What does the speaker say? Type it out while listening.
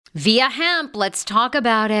Via Hemp, let's talk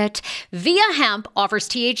about it. Via Hemp offers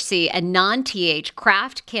THC and non-TH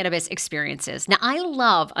craft cannabis experiences. Now, I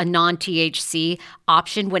love a non-THC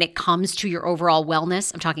option when it comes to your overall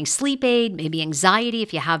wellness. I'm talking sleep aid, maybe anxiety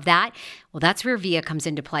if you have that. Well, that's where Via comes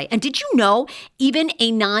into play. And did you know even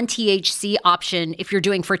a non-THC option, if you're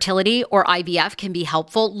doing fertility or IVF, can be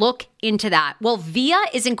helpful? Look into that. Well, Via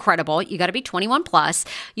is incredible. You got to be 21 plus.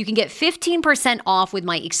 You can get 15% off with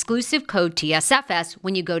my exclusive code TSFS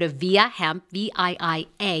when you go to Via Hemp,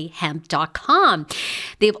 VIIA hemp.com.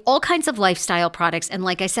 They have all kinds of lifestyle products. And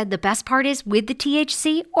like I said, the best part is with the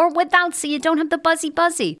THC or without, so you don't have the buzzy.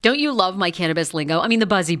 Don't you love my cannabis lingo? I mean, the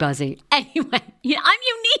buzzy. Anyway, I'm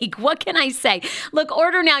unique. What can I say? Look,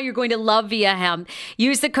 order now. You're going to love Via Hemp.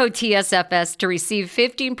 Use the code TSFS to receive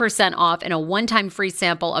 15% off and a one-time free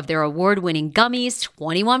sample of their award-winning gummies,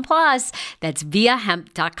 21 plus. That's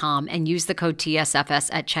viahemp.com, and use the code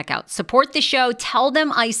TSFS at checkout. Support the show. Tell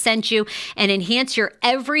them I sent you, and enhance your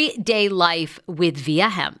everyday life with Via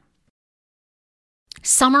Hemp.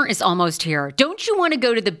 Summer is almost here. Don't you want to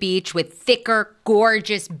go to the beach with thicker,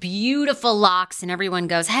 gorgeous, beautiful locks, and everyone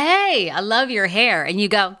goes, "Hey, I love your hair," and you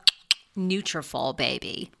go, "Nutrafol,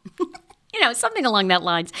 baby." Something along that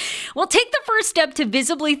lines. Well, take the first step to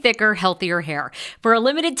visibly thicker, healthier hair. For a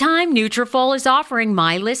limited time, Nutrafol is offering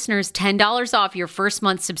my listeners $10 off your first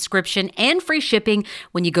month subscription and free shipping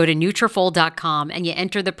when you go to Nutrafol.com and you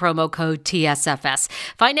enter the promo code TSFS.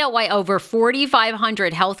 Find out why over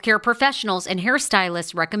 4,500 healthcare professionals and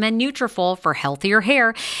hairstylists recommend Nutrafol for healthier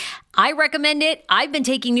hair. I recommend it. I've been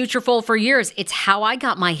taking Nutrafol for years. It's how I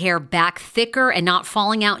got my hair back thicker and not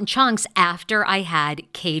falling out in chunks after I had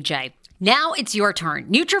KJ. Now it's your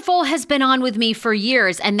turn. Nutrafol has been on with me for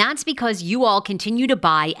years, and that's because you all continue to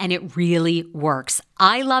buy, and it really works.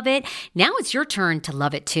 I love it. Now it's your turn to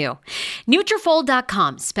love it too.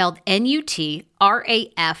 Nutrafol.com, spelled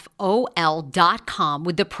Nutrafol.com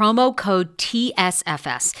with the promo code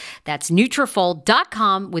TSFS. That's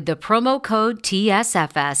Nutrafol.com with the promo code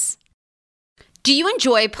TSFS. Do you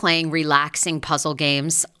enjoy playing relaxing puzzle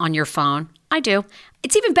games on your phone? I do.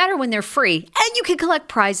 It's even better when they're free, and you can collect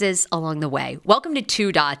prizes along the way. Welcome to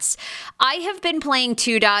Two Dots. I have been playing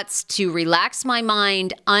Two Dots to relax my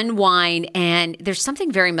mind, unwind, and there's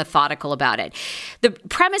something very methodical about it. The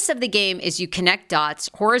premise of the game is you connect dots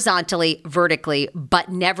horizontally, vertically, but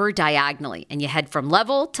never diagonally, and you head from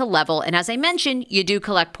level to level. And as I mentioned, you do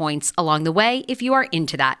collect points along the way if you are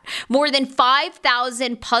into that. More than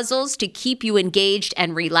 5,000 puzzles to keep you engaged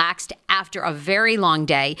and relaxed after a very long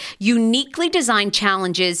day. Uniquely designed challenges,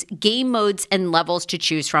 game modes, and levels to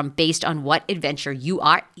choose from based on what adventure you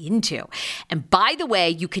are into. And by the way,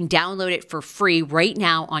 you can download it for free right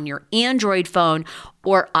now on your Android phone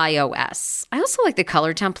or iOS. I also like the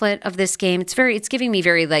color template of this game. It's giving me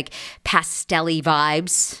very like pastel-y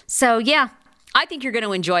vibes. So yeah, I think you're going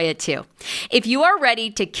to enjoy it too. If you are ready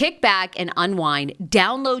to kick back and unwind,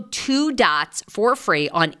 download Two Dots for free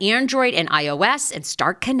on Android and iOS and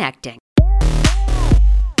start connecting.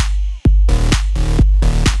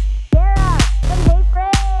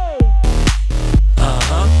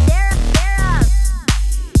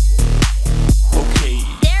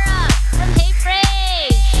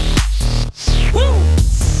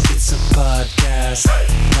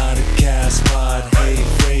 Not a gas pod, hey,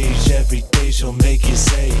 phrase. Every day she'll make you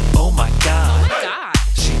say, oh my God.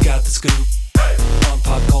 She got the scoop on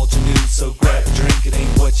pop culture news, so grab a drink. It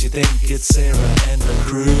ain't what you think, it's Sarah and the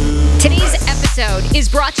crew. Today's episode is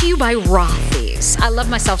brought to you by Rothy's. I love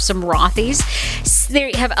myself some Rothy's.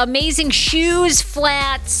 They have amazing shoes,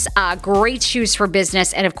 flats, great shoes for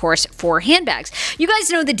business, and of course for handbags. You guys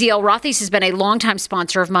know the deal. Rothy's has been a longtime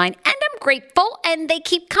sponsor of mine, and I'm grateful, and they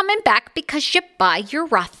keep coming back because you buy your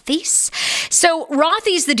Rothy's. So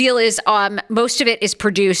Rothy's, the deal is most of it is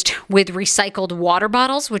produced with recycled water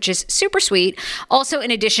bottles, which is super sweet. Also,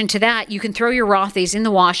 in addition to that, you can throw your Rothy's in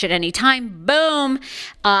the wash at any time. Boom.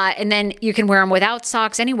 And then you can wear them without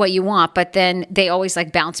socks any way you want, but then they always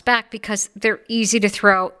like bounce back because they're easy to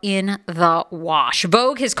throw in the wash.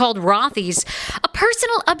 Vogue has called Rothy's a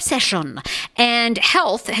personal obsession, and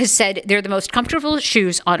Health has said they're the most comfortable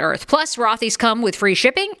shoes on earth. Plus, Rothy's come with free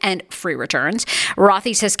shipping and free returns.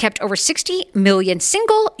 Rothy's has kept over 60 million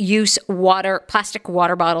single-use plastic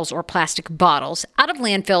water bottles or plastic bottles out of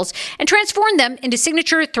landfills and transformed them into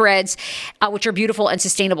signature threads, which are beautiful and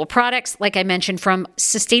sustainable products, like I mentioned, from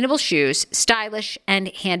sustainable shoes, stylish, and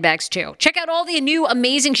handbags too. Check out all the new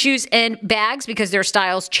amazing shoes and bags because their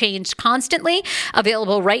styles change constantly.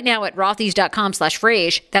 Available right now at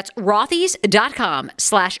rothys.com/frage. That's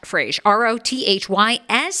rothys.com/frage.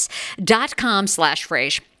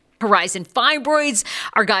 ROTHYS.com/frage. Horizon Fibroids.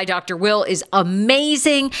 Our guy, Dr. Will, is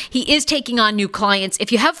amazing. He is taking on new clients.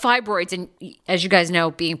 If you have fibroids, and as you guys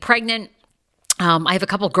know, being pregnant, I have a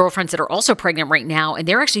couple of girlfriends that are also pregnant right now, and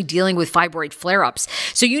they're actually dealing with fibroid flare-ups.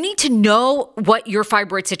 So you need to know what your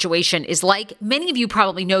fibroid situation is like. Many of you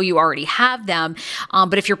probably know you already have them,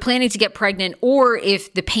 but if you're planning to get pregnant or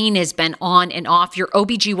if the pain has been on and off, your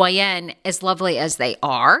OBGYN, as lovely as they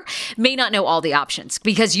are, may not know all the options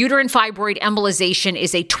because uterine fibroid embolization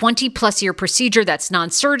is a 20-plus year procedure that's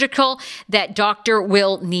non-surgical that Dr.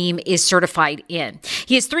 Will Neem is certified in.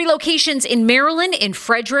 He has 3 locations in Maryland, in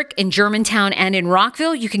Frederick, in Germantown, and in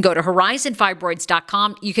Rockville. You can go to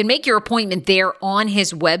horizonfibroids.com. You can make your appointment there on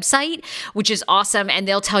his website, which is awesome. And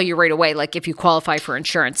they'll tell you right away, like if you qualify for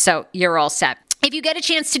insurance. So you're all set. If you get a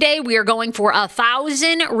chance today, we are going for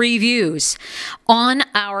 1,000 reviews on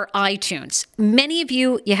our iTunes. Many of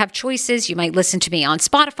you have choices. You might listen to me on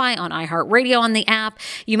Spotify, on iHeartRadio, on the app.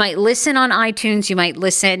 You might listen on iTunes. You might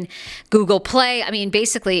listen Google Play. I mean,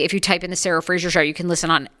 basically, if you type in the Sarah Fraser Show, you can listen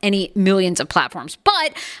on any millions of platforms.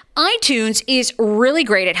 But iTunes is really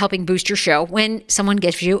great at helping boost your show when someone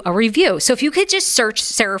gives you a review. So if you could just search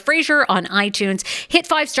Sarah Fraser on iTunes, hit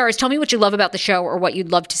 5 stars, tell me what you love about the show or what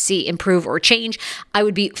you'd love to see improve or change, I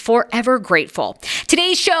would be forever grateful.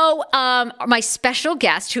 Today's show, my special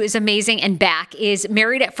guest, who is amazing and back, is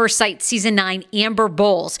Married at First Sight Season 9, Amber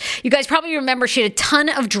Bowles. You guys probably remember she had a ton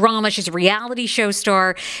of drama. She's a reality show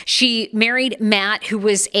star. She married Matt, who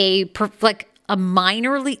was a professional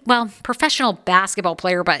basketball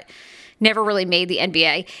player, but never really made the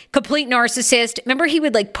NBA. Complete narcissist. Remember, he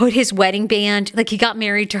would put his wedding band, he got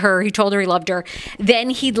married to her. He told her he loved her.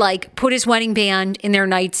 Then he'd put his wedding band in their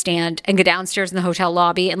nightstand and go downstairs in the hotel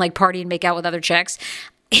lobby and party and make out with other chicks.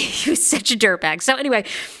 He was such a dirtbag. So anyway,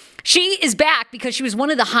 she is back because she was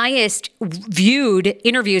one of the highest viewed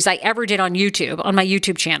interviews I ever did on YouTube, on my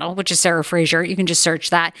YouTube channel, which is Sarah Fraser. You can just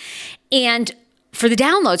search that. And for the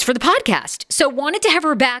downloads for the podcast. So wanted to have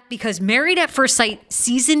her back because Married at First Sight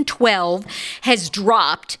Season 12 has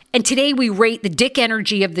dropped. And today we rate the dick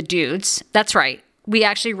energy of the dudes. That's right. We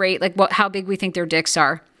actually rate how big we think their dicks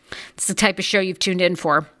are. It's the type of show you've tuned in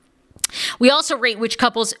for. We also rate which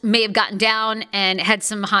couples may have gotten down and had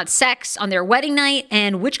some hot sex on their wedding night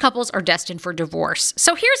and which couples are destined for divorce.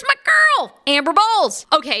 So here's my girl, Amber Bowles.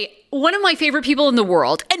 Okay, one of my favorite people in the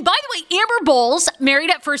world. And by the way, Amber Bowles,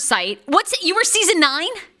 Married at First Sight. You were season 9?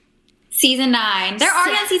 Season 9. They're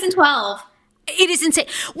already on season 12. It is insane.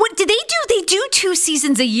 What do they do? They do 2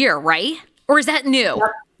 seasons a year, right? Or is that new?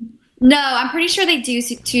 Yep. No, I'm pretty sure they do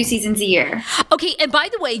 2 seasons a year. Okay, and by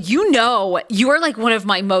the way, you are one of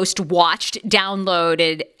my most watched,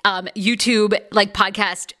 downloaded YouTube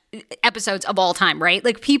podcast episodes of all time, right?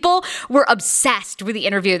 People were obsessed with the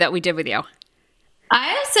interview that we did with you. I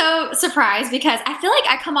am so surprised because I feel like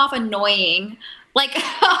I come off annoying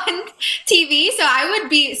on TV, so I would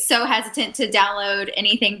be so hesitant to download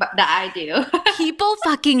anything that I do. People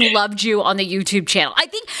fucking loved you on the YouTube channel. I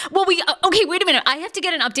think, okay, wait a minute. I have to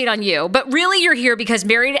get an update on you, but really you're here because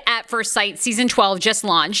Married at First Sight Season 12 just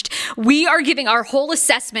launched. We are giving our whole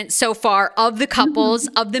assessment so far of the couples,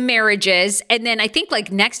 of the marriages, and then I think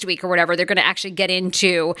next week or whatever, they're going to actually get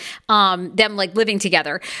into them living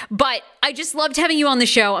together. But I just loved having you on the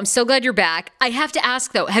show. I'm so glad you're back. I have to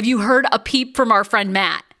ask though, have you heard a peep from our friend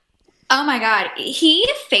Matt? Oh my God. He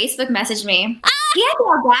Facebook messaged me. He had the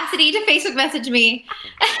audacity to Facebook message me.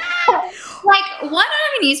 One, I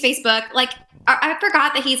don't even use Facebook. I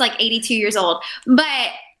forgot that he's 82 years old. But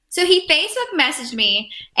so he Facebook messaged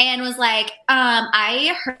me and was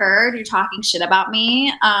I heard you're talking shit about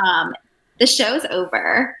me. The show's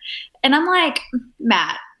over. And I'm like,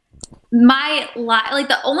 Matt,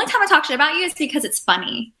 the only time I talk shit about you is because it's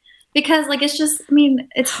funny. Because it's just,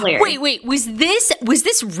 it's hilarious. Wait, was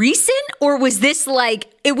this recent or was this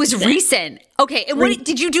it was recent? Okay, and what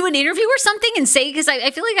did you do an interview or something and say? Because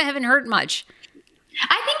I feel like I haven't heard much.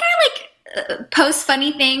 I think I post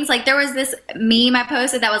funny things. There was this meme I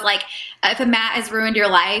posted that was if a Matt has ruined your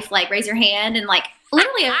life, raise your hand, and literally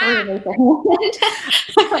raise your hand. And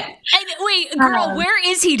wait, girl, where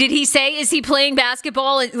is he? Did he say, is he playing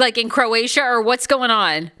basketball in Croatia or what's going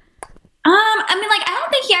on? I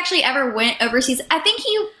don't think he actually ever went overseas. I think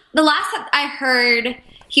the last I heard,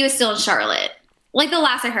 he was still in Charlotte. The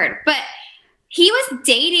last I heard. But he was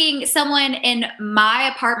dating someone in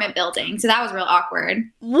my apartment building. So that was real awkward.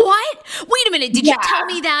 What? Wait a minute. Did you tell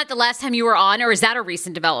me that the last time you were on, or is that a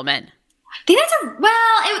recent development? I think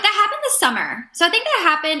that happened this summer. So I think that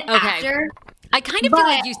happened after. I kind of feel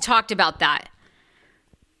like you talked about that.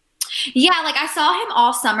 Yeah, like I saw him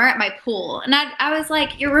all summer at my pool, and I was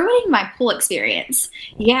like, "You're ruining my pool experience."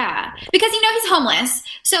 Yeah, because he's homeless,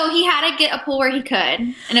 so he had to get a pool where he could,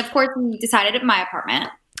 and of course, he decided at my apartment.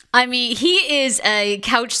 I mean, he is a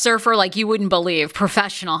couch surfer like you wouldn't believe,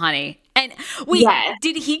 professional, honey. And wait, Yes.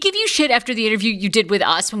 did he give you shit after the interview you did with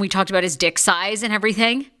us when we talked about his dick size and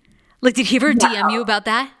everything? Like, did he ever DM you about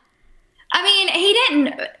that? I mean, he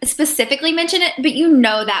didn't specifically mention it, but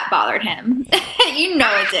that bothered him.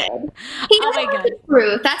 It did. He doesn't want the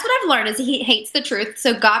truth. That's what I've learned is he hates the truth.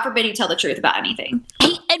 So God forbid you tell the truth about anything.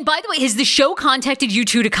 Hey, and by the way, has the show contacted you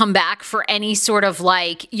two to come back for any sort of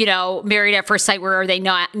Married at First Sight? Where are they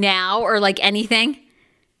not now or like anything?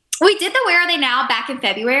 We did the Where Are They Now back in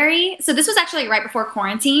February. So this was actually right before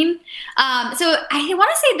quarantine. So I want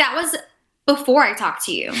to say that was before I talked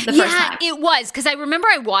to you the first time. Yeah, it was because I remember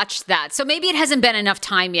I watched that. So maybe it hasn't been enough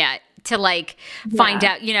time yet to find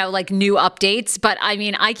out, new updates. But I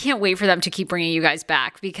mean, I can't wait for them to keep bringing you guys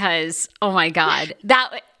back because, oh my God,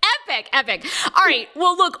 that epic. All right.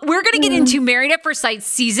 Well, look, we're going to get into Married at First Sight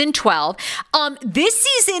season 12. This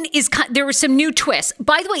season there were some new twists.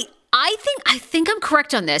 By the way, I think I'm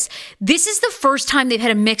correct on this. This is the first time they've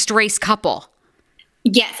had a mixed race couple.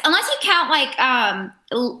 Yes, unless you count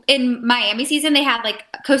in Miami season, they had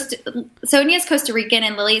Sonia's Costa Rican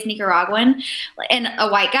and Lily's Nicaraguan and a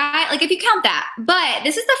white guy. Like if you count that, but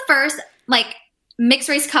this is the first mixed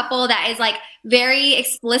race couple that is very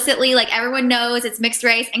explicitly everyone knows it's mixed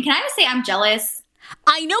race. And can I just say I'm jealous?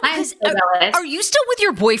 I know because are you still with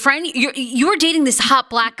your boyfriend? You were dating this hot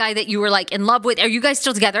black guy that you were in love with. Are you guys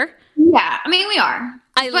still together? Yeah, I mean we are.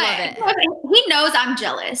 I love it. He knows I'm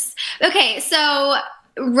jealous. Okay, so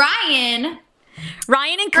Ryan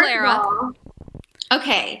and Clara.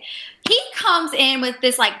 Okay. He comes in with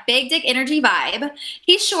this big dick energy vibe.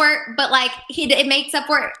 He's short, but he makes up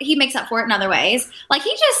for it. He makes up for it in other ways.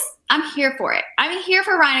 I'm here for it. I'm here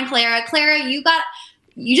for Ryan and Clara. Clara,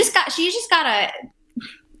 she just gotta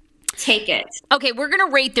take it. Okay, we're going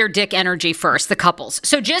to rate their dick energy first, the couples.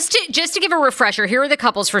 So just to give a refresher, here are the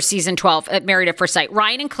couples for season 12 at Married at First Sight.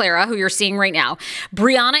 Ryan and Clara, who you're seeing right now.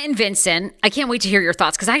 Brianna and Vincent. I can't wait to hear your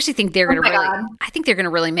thoughts because I actually think they're going to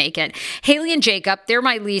really make it. Haley and Jacob, they're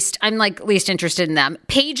my least interested in them.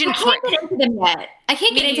 Paige and Chris. I can't get into them yet. I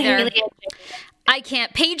can't get into Haley and Jacob. I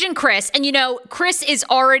can't. Paige and Chris. And Chris is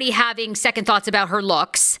already having second thoughts about her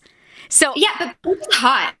looks. So yeah, but Paige is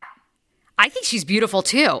hot. I think she's beautiful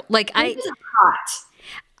too. She's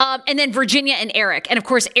hot. And then Virginia and Eric. And of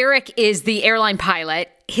course, Eric is the airline pilot.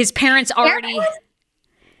 His parents already...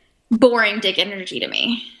 boring dick energy to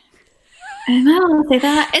me. Am I allowed to say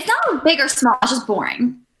that? It's not big or small. It's just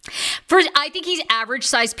boring. I think he's average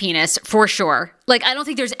size penis for sure. I don't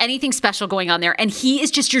think there's anything special going on there. And he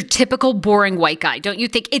is just your typical boring white guy. Don't you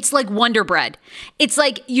think? It's like Wonder Bread. It's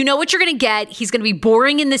you know what you're going to get. He's going to be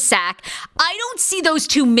boring in the sack. I don't see those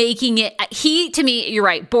two making it. To me, you're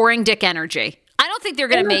right. Boring dick energy. I don't think they're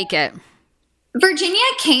going to make it. Virginia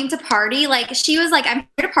came to party. She was I'm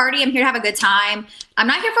here to party. I'm here to have a good time. I'm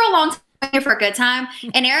not here for a long time. I'm here for a good time.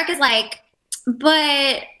 And Eric is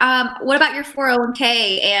but what about your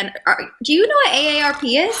 401k? And do you know what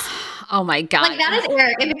AARP is? Oh my God. That is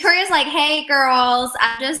Eric. And Victoria's hey girls,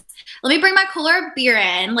 let me bring my cooler of beer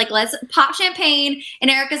in. Let's pop champagne.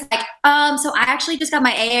 And Eric is so I actually just got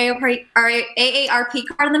my AARP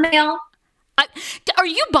card in the mail. Are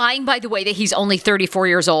you buying, by the way, that he's only 34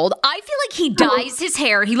 years old? I feel like he dyes his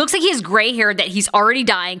hair. He looks like he has gray hair that he's already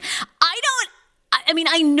dyeing.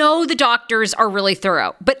 I know the doctors are really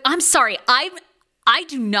thorough, but I'm sorry. I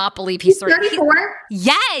do not believe he's 34.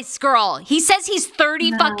 Yes, girl. He says he's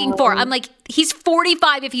 30 fucking 4. I'm he's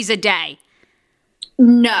 45 if he's a day.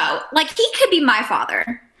 No, he could be my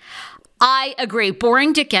father. I agree.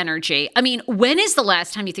 Boring dick energy. When is the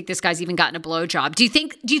last time you think this guy's even gotten a blowjob? Do you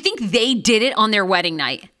think they did it on their wedding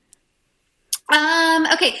night?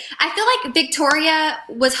 Okay. I feel Victoria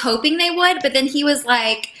was hoping they would, but then he was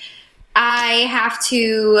I have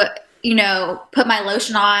to, put my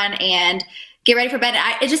lotion on and get ready for bed.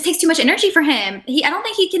 It just takes too much energy for him. I don't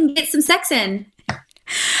think he can get some sex in.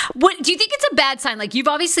 What do you think it's a bad sign? You've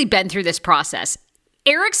obviously been through this process.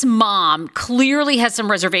 Eric's mom clearly has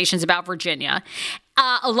some reservations about Virginia.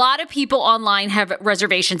 A lot of people online have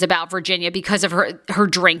reservations about Virginia because of her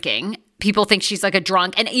drinking. People think she's a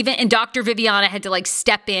drunk. And Dr. Viviana had to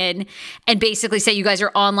step in and basically say, you guys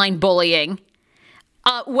are online bullying.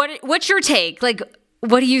 What's your take?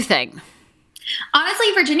 What do you think?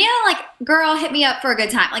 Honestly, Virginia, girl, hit me up for a good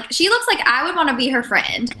time. She looks like I would want to be her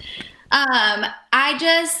friend. I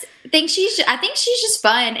just think I think she's just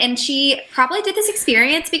fun, and she probably did this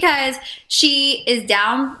experience because she is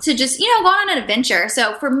down to just, go on an adventure.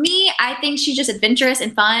 So for me, I think she's just adventurous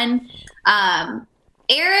and fun.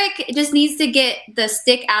 Eric just needs to get the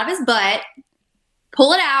stick out of his butt,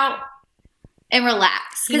 pull it out, and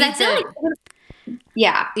relax. Because I feel like,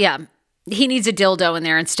 yeah, he needs a dildo in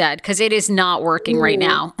there instead, because it is not working right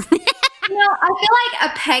now. I feel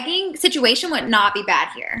like a pegging situation would not be bad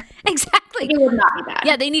here. Exactly. It would not be bad.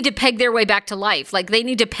 Yeah, they need to peg their way back to life. Like, they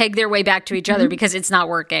need to peg their way back to each other because it's not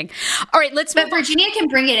working. All right, But Virginia can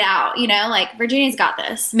bring it out, like Virginia's got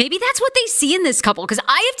this. Maybe that's what they see in this couple, because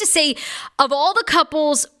I have to say, of all the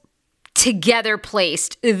couples together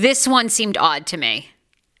placed, this one seemed odd to me.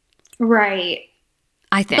 Right.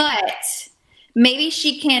 I think. But maybe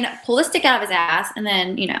she can pull the stick out of his ass and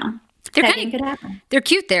then, they're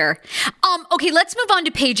cute there. Okay, let's move on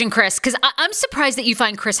to Paige and Chris, because I'm surprised that you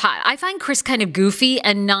find Chris hot. I find Chris kind of goofy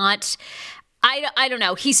and not. I don't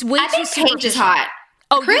know. He's way too superficial. I think Paige is hot.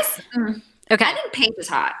 Oh, Chris. Okay. I think Paige is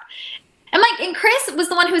hot. And Chris was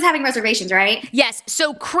the one who was having reservations, right? Yes.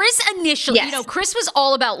 So Chris initially, Chris was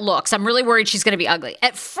all about looks. I'm really worried she's going to be ugly.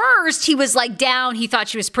 At first, he was like down. He thought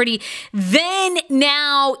she was pretty. Then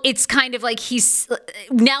now it's kind of like he's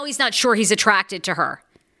not sure he's attracted to her.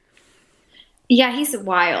 Yeah, he's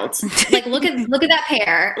wild. Like, look at that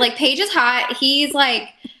pair. Like, Paige is hot. He's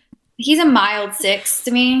a mild 6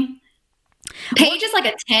 to me. Paige is like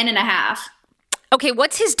a 10.5. Okay,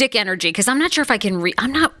 what's his dick energy? Because I'm not sure if I can read.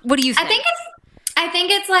 What do you think? I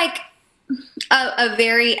think it's like a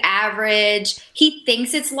very average. He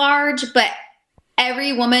thinks it's large, but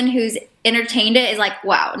every woman who's entertained it is like,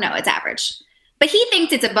 wow, no, it's average. But he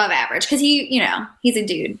thinks it's above average because he's a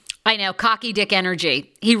dude. I know, cocky dick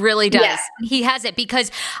energy. He really does. Yeah. He has it,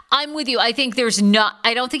 because I'm with you. I think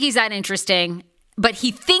I don't think he's that interesting, but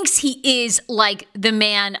he thinks he is like the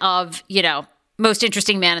man of, most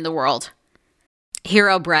interesting man in the world.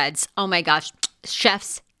 Hero breads. Oh my gosh.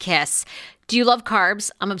 Chef's kiss. Do you love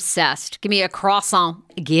carbs? I'm obsessed. Give me a croissant.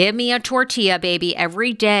 Give me a tortilla, baby,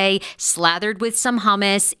 every day, slathered with some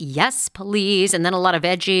hummus. Yes, please. And then a lot of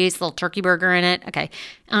veggies, a little turkey burger in it. Okay.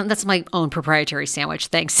 That's my own proprietary sandwich.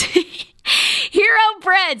 Thanks. Hero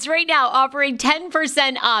Breads right now offering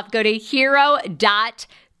 10% off. Go to hero.co.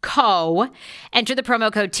 Enter the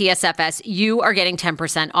promo code TSFS. You are getting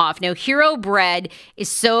 10% off. Now, Hero Bread is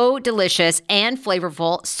so delicious and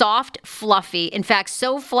flavorful, soft, fluffy. In fact,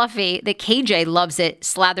 so fluffy that KJ loves it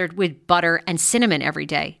slathered with butter and cinnamon every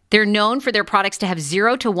day. They're known for their products to have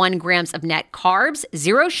 0 to 1 grams of net carbs,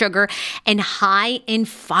 0 sugar, and high in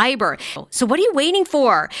fiber. So what are you waiting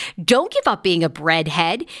for? Don't give up being a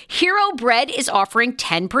breadhead. Hero Bread is offering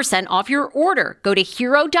 10% off your order. Go to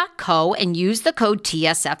hero.co and use the code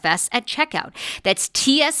TSFS at checkout. That's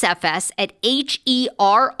TSFS at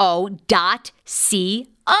HERO.CO.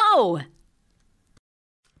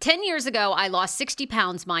 10 years ago, I lost 60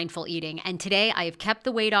 pounds mindful eating, and today I have kept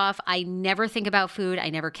the weight off. I never think about food. I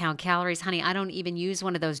never count calories. Honey, I don't even use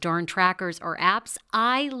one of those darn trackers or apps.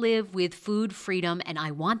 I live with food freedom, and I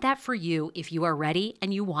want that for you if you are ready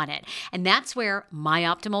and you want it. And that's where My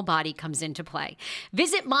Optimal Body comes into play.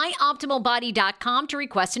 Visit myoptimalbody.com to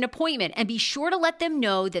request an appointment, and be sure to let them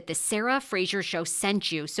know that the Sarah Fraser Show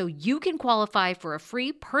sent you, so you can qualify for a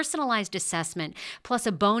free personalized assessment plus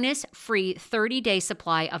a bonus free 30-day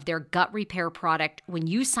supply of their gut repair product when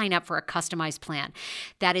you sign up for a customized plan.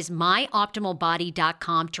 That is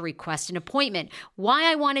myoptimalbody.com to request an appointment. Why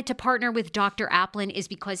I wanted to partner with Dr. Applin is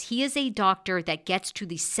because he is a doctor that gets to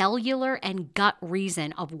the cellular and gut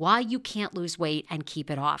reason of why you can't lose weight and keep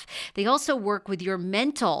it off. They also work with your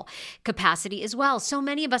mental capacity as well. So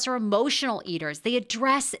many of us are emotional eaters. They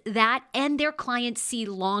address that, and their clients see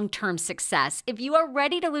long-term success. If you are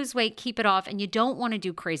ready to lose weight, keep it off, and you don't want to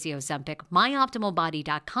do crazy Ozempic,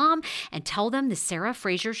 myoptimalbody.com, and tell them the Sarah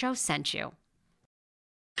Fraser Show sent you.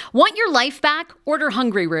 Want your life back? Order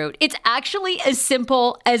Hungry Root. It's actually as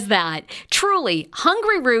simple as that. Truly,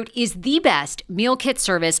 Hungry Root is the best meal kit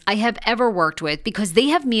service I have ever worked with, because they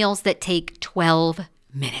have meals that take 12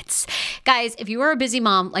 minutes. Guys, if you are a busy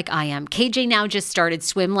mom like I am, KJ now just started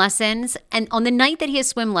swim lessons. And on the night that he has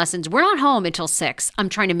swim lessons, we're not home until 6. I'm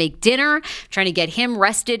trying to make dinner, trying to get him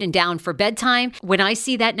rested and down for bedtime. When I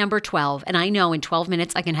see that number 12, and I know in 12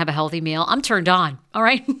 minutes I can have a healthy meal, I'm turned on. All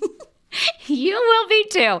right. You will be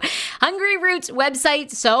too. Hungry Roots website,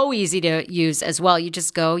 so easy to use as well. You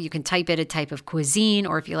just go, you can type in a type of cuisine,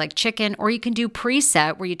 or if you like chicken, or you can do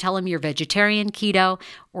preset where you tell them you're vegetarian, keto,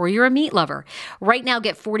 or you're a meat lover. Right now,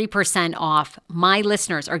 get 40% off. My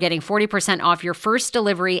listeners are getting 40% off your first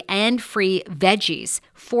delivery and free veggies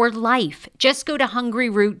for life. Just go to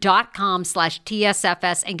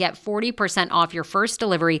hungryroot.com/TSFS and get 40% off your first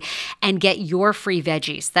delivery and get your free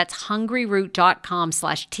veggies. That's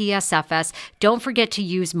hungryroot.com/TSFS. Don't forget to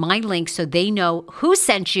use my link so they know who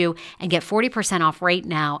sent you and get 40% off right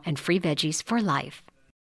now and free veggies for life.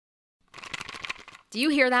 Do you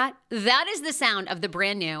hear that? That is the sound of the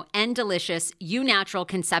brand new and delicious Eu Natural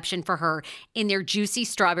Conception for Her in their juicy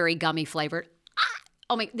strawberry gummy flavor.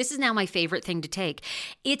 Oh my, this is now my favorite thing to take.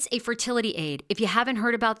 It's a fertility aid. If you haven't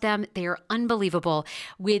heard about them, they are unbelievable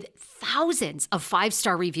with thousands of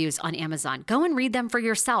 5-star reviews on Amazon. Go and read them for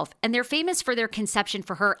yourself. And they're famous for their Conception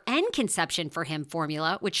for Her and Conception for Him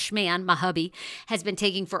formula, which Schman, my hubby, has been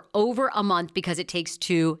taking for over a month because it takes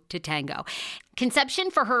two to tango. Conception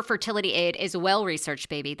for Her fertility aid is well-researched,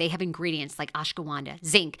 baby. They have ingredients like ashwagandha,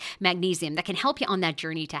 zinc, magnesium that can help you on that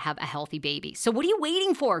journey to have a healthy baby. So what are you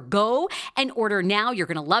waiting for? Go and order now. You're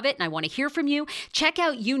going to love it, and I want to hear from you. Check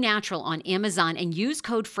out Eu Natural on Amazon and use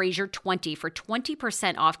code Fraser20 for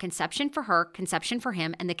 20% off Conception for Her, Conception for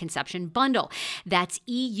Him, and the Conception Bundle. That's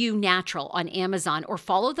EU Natural on Amazon, or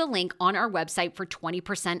follow the link on our website for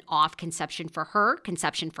 20% off Conception for Her,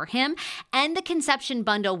 Conception for Him, and the Conception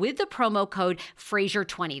Bundle with the promo code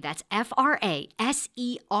Fraser20. That's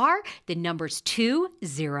FRASER, the numbers 20.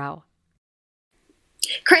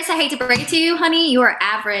 Chris, I hate to break it to you, honey. You are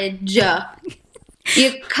average. You have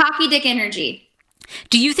cocky dick energy.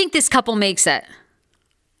 Do you think this couple makes it?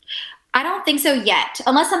 I don't think so yet.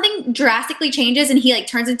 Unless something drastically changes and he like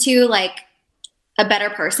turns into like a better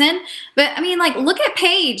person. But I mean, like, look at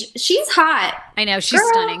Paige. She's hot. I know. She's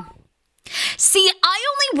stunning. See, I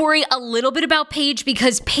only worry a little bit about Paige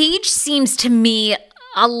because Paige seems to me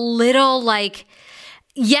a little like,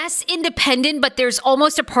 yes, independent, but there's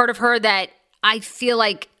almost a part of her that I feel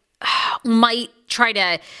like might try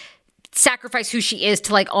to sacrifice who she is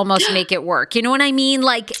to like almost make it work. You know what I mean?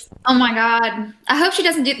 Like, oh my God. I hope she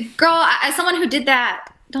doesn't do, girl, as someone who did that,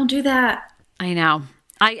 don't do that. I know.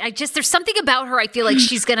 I just, there's something about her. I feel like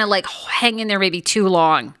she's going to like hang in there maybe too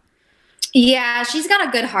long. Yeah, she's got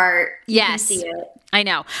a good heart. Yes. You can see it. I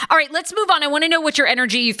know. All right, let's move on. I want to know what your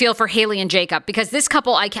energy you feel for Haley and Jacob, because this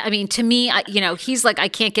couple, I mean, to me, he's like, I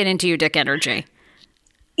can't get into your dick energy.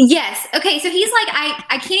 Yes. Okay. So he's like,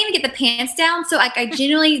 I can't even get the pants down. So like, I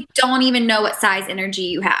genuinely don't even know what size energy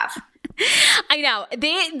you have. I know.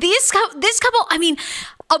 This couple, I mean,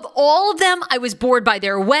 of all of them, I was bored by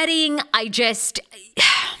their wedding.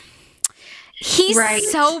 He's right.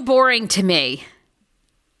 So boring to me.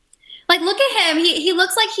 Like, look at him. He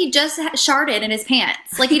looks like he just sharted in his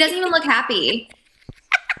pants. Like, he doesn't even look happy.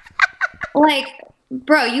 Like,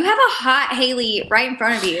 bro, you have a hot Haley right in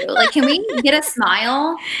front of you. Like, can we get a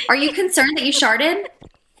smile? Are you concerned that you sharted?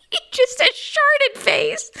 Just a sharted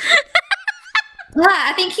face. Yeah,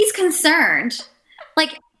 I think he's concerned.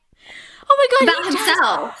 Like, oh my God, about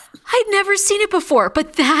himself. I'd never seen it before,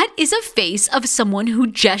 but that is a face of someone who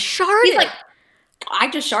just sharted. He's like,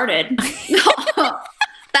 I just sharted.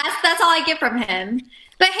 That's all I get from him.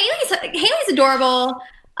 But Haley's adorable.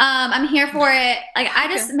 I'm here for it. Like,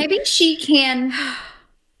 maybe she can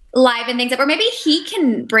liven things up, or maybe he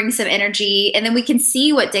can bring some energy, and then we can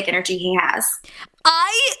see what dick energy he has.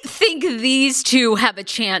 I think these two have a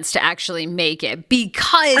chance to actually make it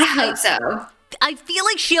because I hope so. I feel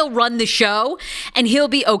like she'll run the show and he'll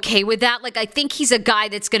be okay with that. Like, I think he's a guy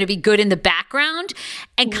that's going to be good in the background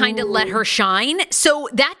and kind of let her shine. So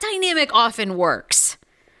that dynamic often works.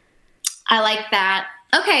 I like that.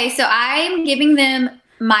 Okay, so I'm giving them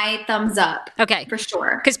my thumbs up. Okay. For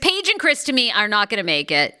sure. Because Paige and Chris, to me, are not going to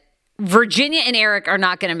make it. Virginia and Eric are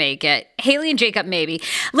not going to make it. Haley and Jacob, maybe.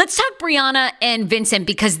 Let's talk Brianna and Vincent,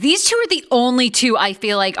 because these two are the only two I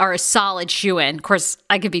feel like are a solid shoo-in. Of course,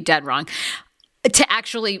 I could be dead wrong. To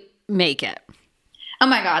actually make it. Oh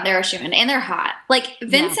my God, they're a shoo-in. And they're hot. Like,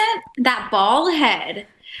 Vincent, that bald head.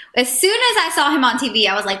 As soon as I saw him on TV,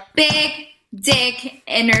 I was like, big dick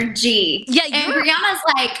energy. Yeah, and Brianna's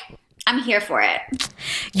like, I'm here for it.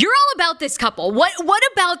 You're all about this couple. What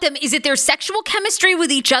about them? Is it their sexual chemistry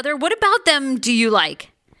with each other? What about them do you like?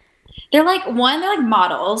 They're like, one, they're like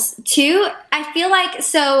models. Two, I feel like,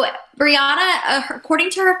 so Brianna, according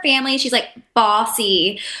to her family, she's like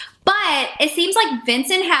bossy. But it seems like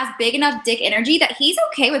Vincent has big enough dick energy that he's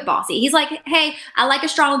okay with bossy. He's like, hey, I like a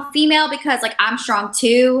strong female because like I'm strong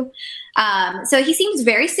too. So he seems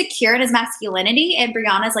very secure in his masculinity, and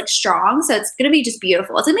Brianna's like strong. So it's going to be just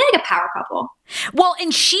beautiful. It's going to be like a power couple. Well,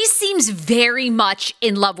 and she seems very much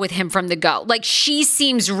in love with him from the go. Like she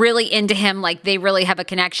seems really into him. Like they really have a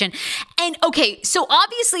connection. And okay, so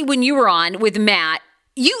obviously when you were on with Matt,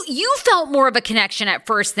 you felt more of a connection at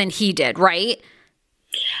first than he did, right?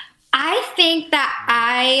 I think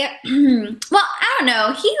that well, I don't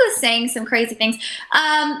know. He was saying some crazy things.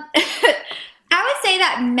 I would say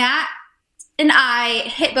that Matt and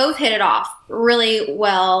I both hit it off really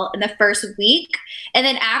well in the first week. And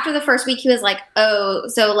then after the first week, he was like, oh,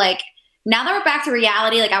 so like now that we're back to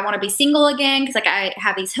reality, like I want to be single again because like I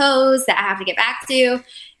have these hoes that I have to get back to.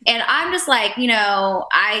 And I'm just like,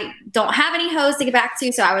 I don't have any hoes to get back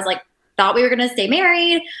to. So I was like, thought we were going to stay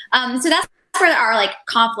married. So that's where our like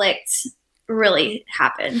conflict really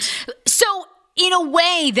happened. So in a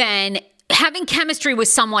way then, having chemistry with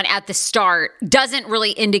someone at the start doesn't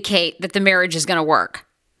really indicate that the marriage is going to work.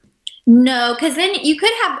 No, because then you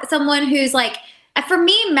could have someone who's like, for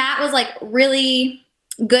me, Matt was like really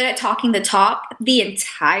good at talking the talk the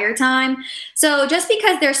entire time. So just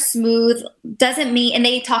because they're smooth doesn't mean, and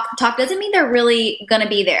they talk doesn't mean they're really going to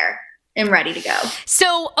be there and ready to go.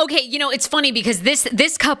 So, okay, it's funny because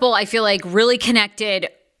this couple, I feel like really connected,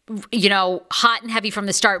 hot and heavy from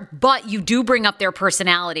the start, but you do bring up their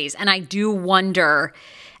personalities. And I do wonder,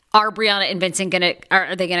 are Brianna and Vincent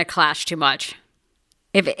are they going to clash too much?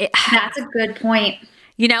 That's a good point.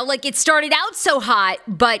 Like it started out so hot,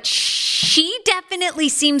 but she definitely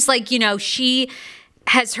seems like, she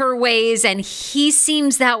has her ways and he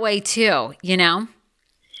seems that way too,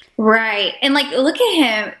 Right. And like, look at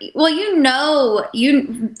him. Well,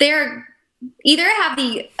 they're either have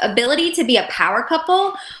the ability to be a power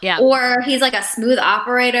couple or he's like a smooth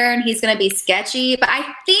operator and he's going to be sketchy. But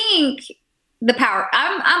I think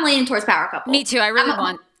I'm leaning towards power couple. Me too. I really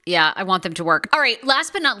I want them to work. All right.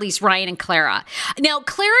 Last but not least, Ryan and Clara. Now,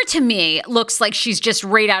 Clara to me looks like she's just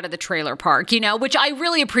right out of the trailer park, which I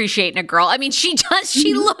really appreciate in a girl. I mean, she does.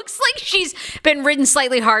 She looks like she's been ridden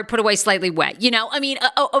slightly hard, put away slightly wet. I mean,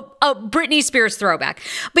 a Britney Spears throwback.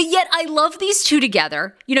 But yet I love these two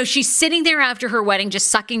together. She's sitting there after her wedding, just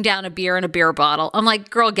sucking down a beer in a beer bottle. I'm like,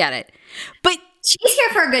 girl, get it. But she's here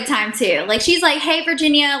for a good time too. Like, she's like, hey,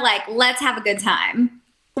 Virginia, like, let's have a good time.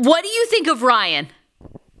 What do you think of Ryan?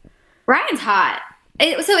 Ryan's hot.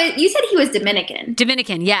 You said he was Dominican.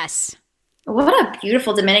 Dominican, yes. What a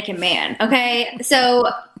beautiful Dominican man. Okay, so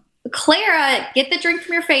Clara, get the drink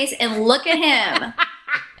from your face and look at him.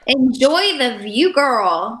 Enjoy the view,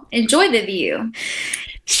 girl. Enjoy the view.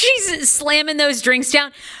 She's slamming those drinks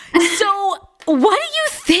down. So what do you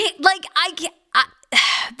think? Like,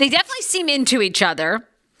 they definitely seem into each other.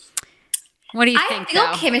 What do you think? I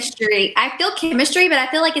feel chemistry, but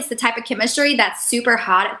I feel like it's the type of chemistry that's super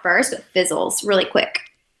hot at first, but fizzles really quick.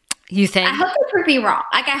 You think? I hope they prove me wrong.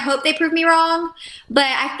 Like, I hope they prove me wrong, but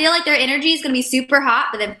I feel like their energy is going to be super hot,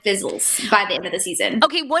 but then fizzles by the end of the season.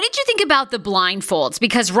 Okay, what did you think about the blindfolds?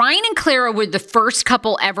 Because Ryan and Clara were the first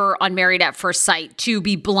couple ever on Married at First Sight to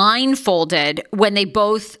be blindfolded when they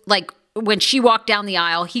both, when she walked down the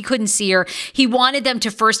aisle, he couldn't see her. He wanted them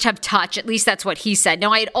to first have touch. At least that's what he said.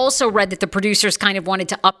 Now, I had also read that the producers kind of wanted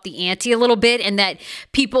to up the ante a little bit and that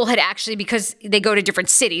people had actually, because they go to different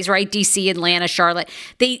cities, right? DC, Atlanta, Charlotte.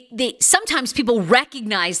 They sometimes people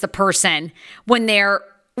recognize the person when they're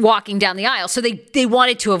walking down the aisle. So they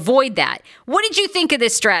wanted to avoid that. What did you think of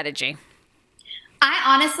this strategy? I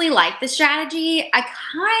honestly like the strategy. I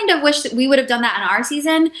kind of wish that we would have done that in our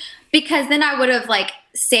season because then I would have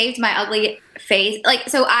saved my ugly face.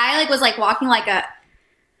 So I was walking like a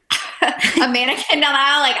mannequin down the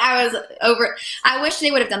aisle. I was over. I wish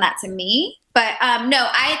they would have done that to me. But no,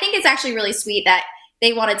 I think it's actually really sweet that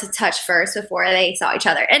they wanted to touch first before they saw each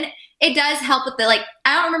other. And it does help with the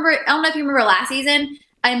I don't know if you remember last season,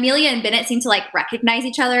 Amelia and Bennett seem to recognize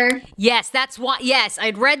each other. Yes, that's why. Yes,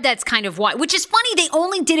 I'd read that's kind of why, which is funny. They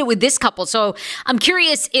only did it with this couple. So I'm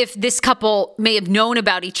curious if this couple may have known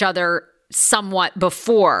about each other somewhat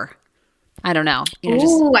before. I don't know.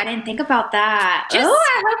 I didn't think about that.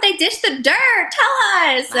 I hope they dish the dirt. Tell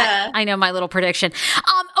us. I know my little prediction.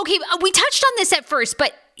 Okay, we touched on this at first,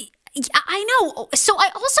 but I know. So I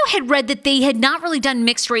also had read that they had not really done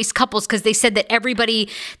mixed race couples because they said that everybody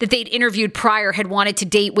that they'd interviewed prior had wanted to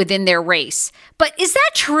date within their race. But is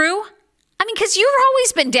that true? I mean, because you've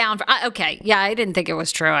always been down for... okay, yeah, I didn't think it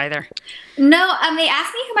was true either. No, they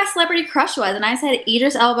asked me who my celebrity crush was, and I said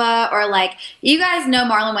Idris Elba, or you guys know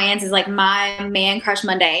Marlon Wayans is my man crush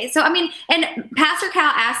Monday. So, I mean, and Pastor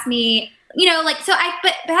Cal asked me,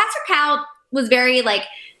 but Pastor Cal was very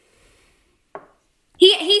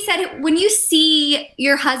He said, when you see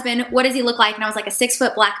your husband, what does he look like? And I was like, a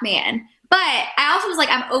 6-foot black man. But I also was like,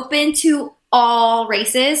 I'm open to all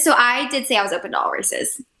races. So I did say I was open to all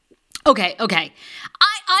races. Okay.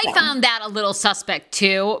 I found that a little suspect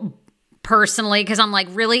too, personally, because I'm like,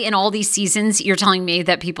 really, in all these seasons, you're telling me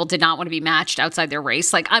that people did not want to be matched outside their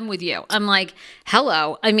race? Like, I'm with you. I'm like,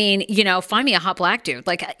 hello. I mean, find me a hot black dude.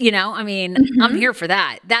 Like, I'm here for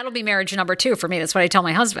that. That'll be marriage number 2 for me. That's what I tell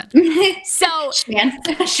my husband. So, Schman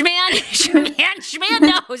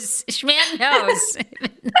knows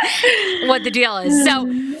what the deal is. So,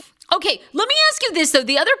 okay, let me ask you this, though.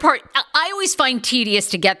 The other part I always find tedious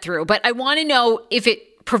to get through, but I want to know if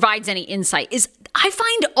it provides any insight, is I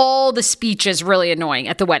find all the speeches really annoying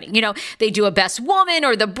at the wedding. They do a best woman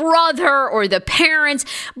or the brother or the parents,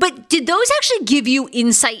 but did those actually give you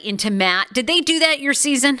insight into Matt? Did they do that your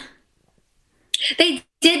season? They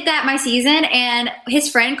did that my season, and his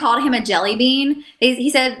friend called him a jelly bean. He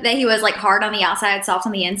said that he was like hard on the outside, soft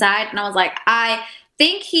on the inside, and I was like, I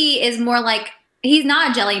think he is more like, he's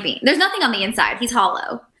not a jelly bean. There's nothing on the inside. He's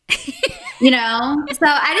hollow. So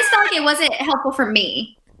I just felt like it wasn't helpful for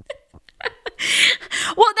me.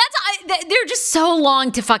 Well, they're just so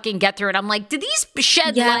long to fucking get through it. I'm like, did these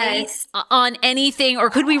shed light on anything,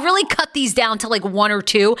 or could we really cut these down to like 1 or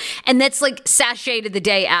 2, and that's like sashayed the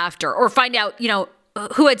day after, or find out,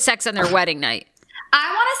 who had sex on their wedding night? I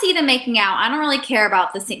want to see them making out. I don't really care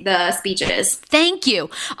about the speeches. Thank you.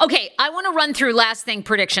 Okay, I want to run through last thing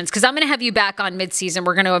predictions, because I'm going to have you back on mid-season.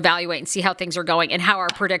 We're going to evaluate and see how things are going and how our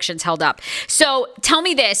predictions held up. So tell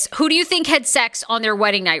me this. Who do you think had sex on their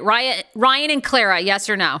wedding night? Ryan and Clara, yes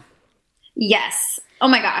or no? Yes. Oh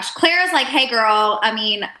my gosh. Clara's like, hey girl, I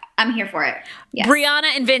mean, I'm here for it. Yes.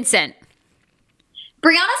 Brianna and Vincent.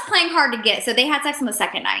 Brianna's playing hard to get, so they had sex on the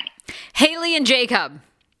second night. Haley and Jacob.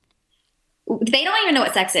 They don't even know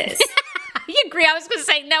what sex is. I agree. I was going to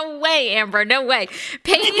say, no way, Amber. No way.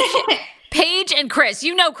 Paige and Chris.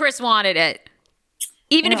 Chris wanted it.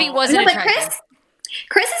 Even if he wasn't attractive.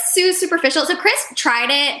 Chris is superficial. So Chris tried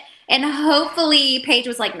it, and hopefully Paige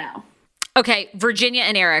was like, no. Okay, Virginia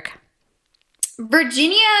and Eric.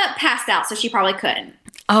 Virginia passed out, so she probably couldn't.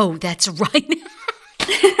 Oh, that's right.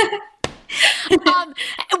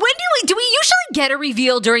 When do we usually get a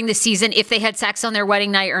reveal during the season if they had sex on their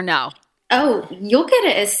wedding night or no? Oh, you'll get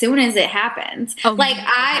it as soon as it happens. Oh, like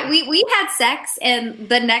we had sex, and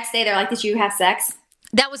the next day they're like, "Did you have sex?"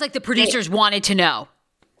 That was like the producers wanted to know.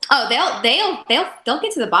 Oh, they'll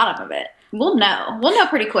get to the bottom of it. We'll know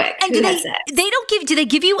pretty quick. And do they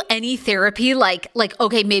give you any therapy? Like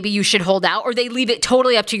okay, maybe you should hold out, or they leave it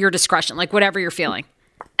totally up to your discretion, like whatever you're feeling.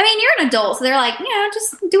 I mean, you're an adult, so they're like,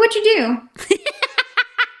 just do what you do.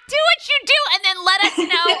 Do what you do, and then let us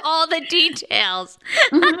know all the details.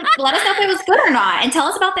 Let us know if it was good or not, and tell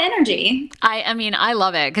us about the energy. I mean, I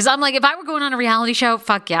love it, because I'm like, if I were going on a reality show,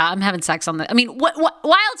 fuck yeah, I'm having sex on the. I mean,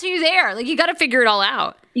 why else are you there? Like, you got to figure it all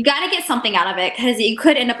out. You got to get something out of it, because you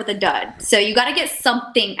could end up with a dud. So you got to get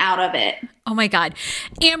something out of it. Oh my God.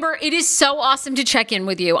 Amber, it is so awesome to check in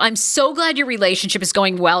with you. I'm so glad your relationship is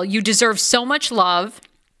going well. You deserve so much love.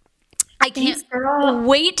 I can't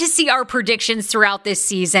wait to see our predictions throughout this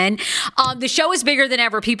season. The show is bigger than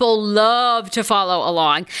ever. People love to follow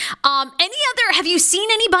along. Have you seen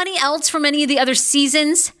anybody else from any of the other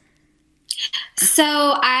seasons? So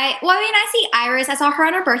I see Iris. I saw her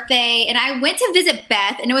on her birthday, and I went to visit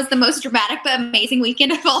Beth, and it was the most dramatic but amazing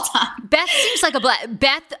weekend of all time. Beth seems like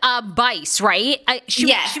Beth Bice, right? She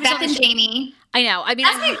was Beth and Jamie. I know. I mean,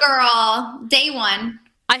 that's my girl. Day one.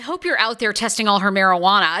 I hope you're out there testing all her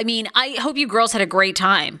marijuana. I mean, I hope you girls had a great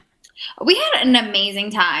time. We had an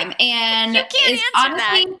amazing time. And you can't answer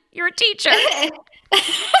that. You're a teacher. As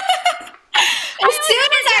soon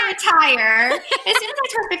as I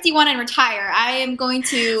turn 51 and retire, I am going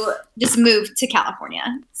to just move to California.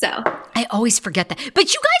 So I always forget that.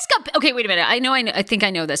 But you guys okay, wait a minute. I think I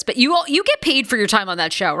know this, but you get paid for your time on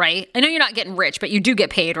that show, right? I know you're not getting rich, but you do get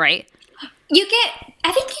paid, right?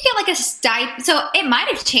 I think you get like a stipend. So it might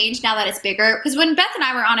have changed now that it's bigger. Because when Beth and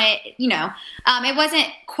I were on it, it wasn't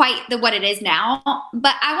quite what it is now.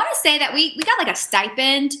 But I want to say that we got like a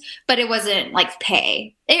stipend, but it wasn't like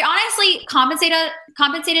pay. It honestly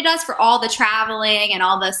compensated us for all the traveling and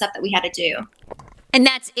all the stuff that we had to do. And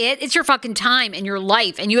that's it? It's your fucking time and your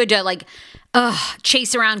life. And you had to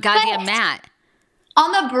chase around goddamn Matt. On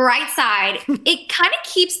the bright side, it kind of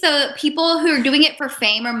keeps the people who are doing it for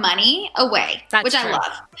fame or money away, which I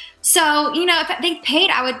love. So, if they paid,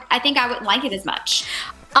 I think I wouldn't like it as much.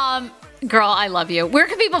 Girl, I love you. Where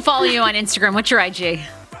can people follow you on Instagram? What's your IG?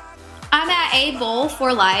 I'm at A Bowl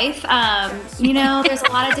for life. There's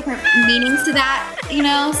a lot of different meanings to that,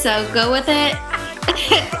 so go with it.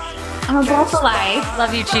 I'm a girl for life.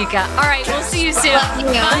 Love you, Chica. All right, we'll see you soon. Love you.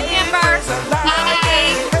 Bye, Amber.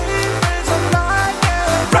 Bye.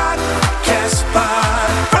 Broadcast by